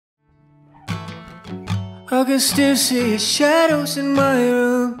I can still see your shadows in my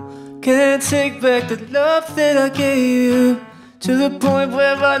room. Can't take back the love that I gave you, to the point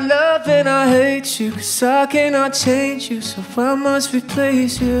where I love and I hate you, 'cause I cannot change you, so I must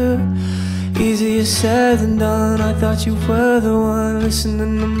replace you. Easier said than done. I thought you were the one,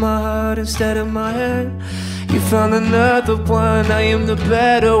 listening to my heart instead of my head. You found another one, I am the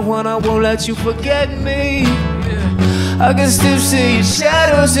better one. I won't let you forget me. I can still see your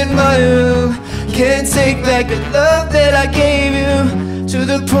shadows in my room. Can't take back the love that I gave you, to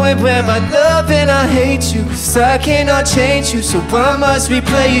the point where I love and I hate you, 'cause I cannot change you, so I must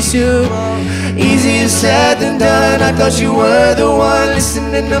replace you. Easier said than done. I thought you were the one,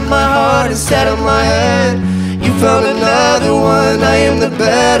 listening to my heart instead of my head. You found another one, I am the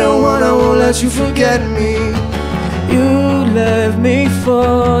better one. I won't let you forget me. You left me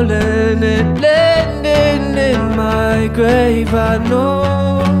falling and landing in my grave. I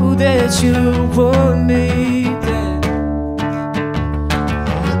know that you want me dead.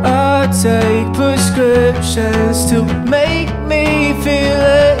 I take prescriptions to make me feel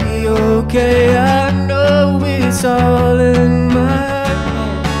okay. I know it's all in my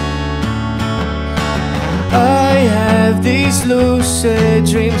head. I have these lucid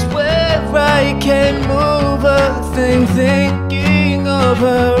dreams where I can move a thing, thinking of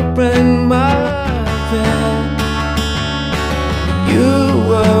her in my bed. You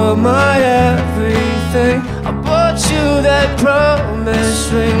were my everything. I bought you that promise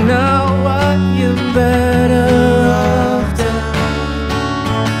ring. Now I am better off dead.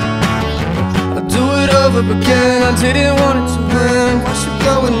 I'll do it over again. I didn't want it to end. Why should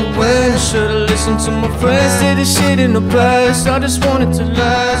go in the wind? Should've listened to my friends. Did this shit in the past. I just wanted to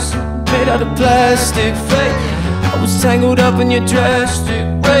last. Made out of plastic, fake. I was tangled up in your drastic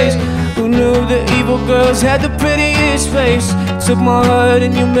ways. Who knew the evil girls had the prettiest face? Took my heart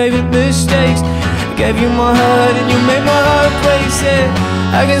and you made mistakes. I gave you my heart and you made my heart break. Said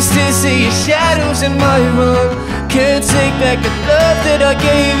I can still see your shadows in my room. Can't take back the love that I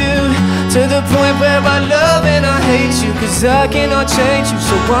gave you, to the point where I love and I hate you, 'cause I cannot change you,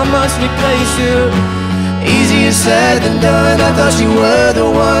 so I must replace you. Easier said than done. I thought you were the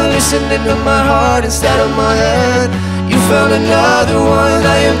one, listening to my heart instead of my head. You found another one,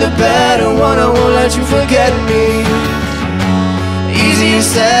 I am the better one. I won't let you forget me. Easier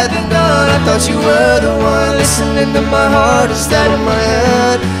said than done. I thought you were the one, listening to my heart instead of my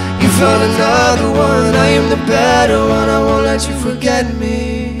head. You found another one, I am the better one. I won't let you forget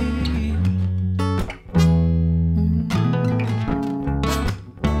me.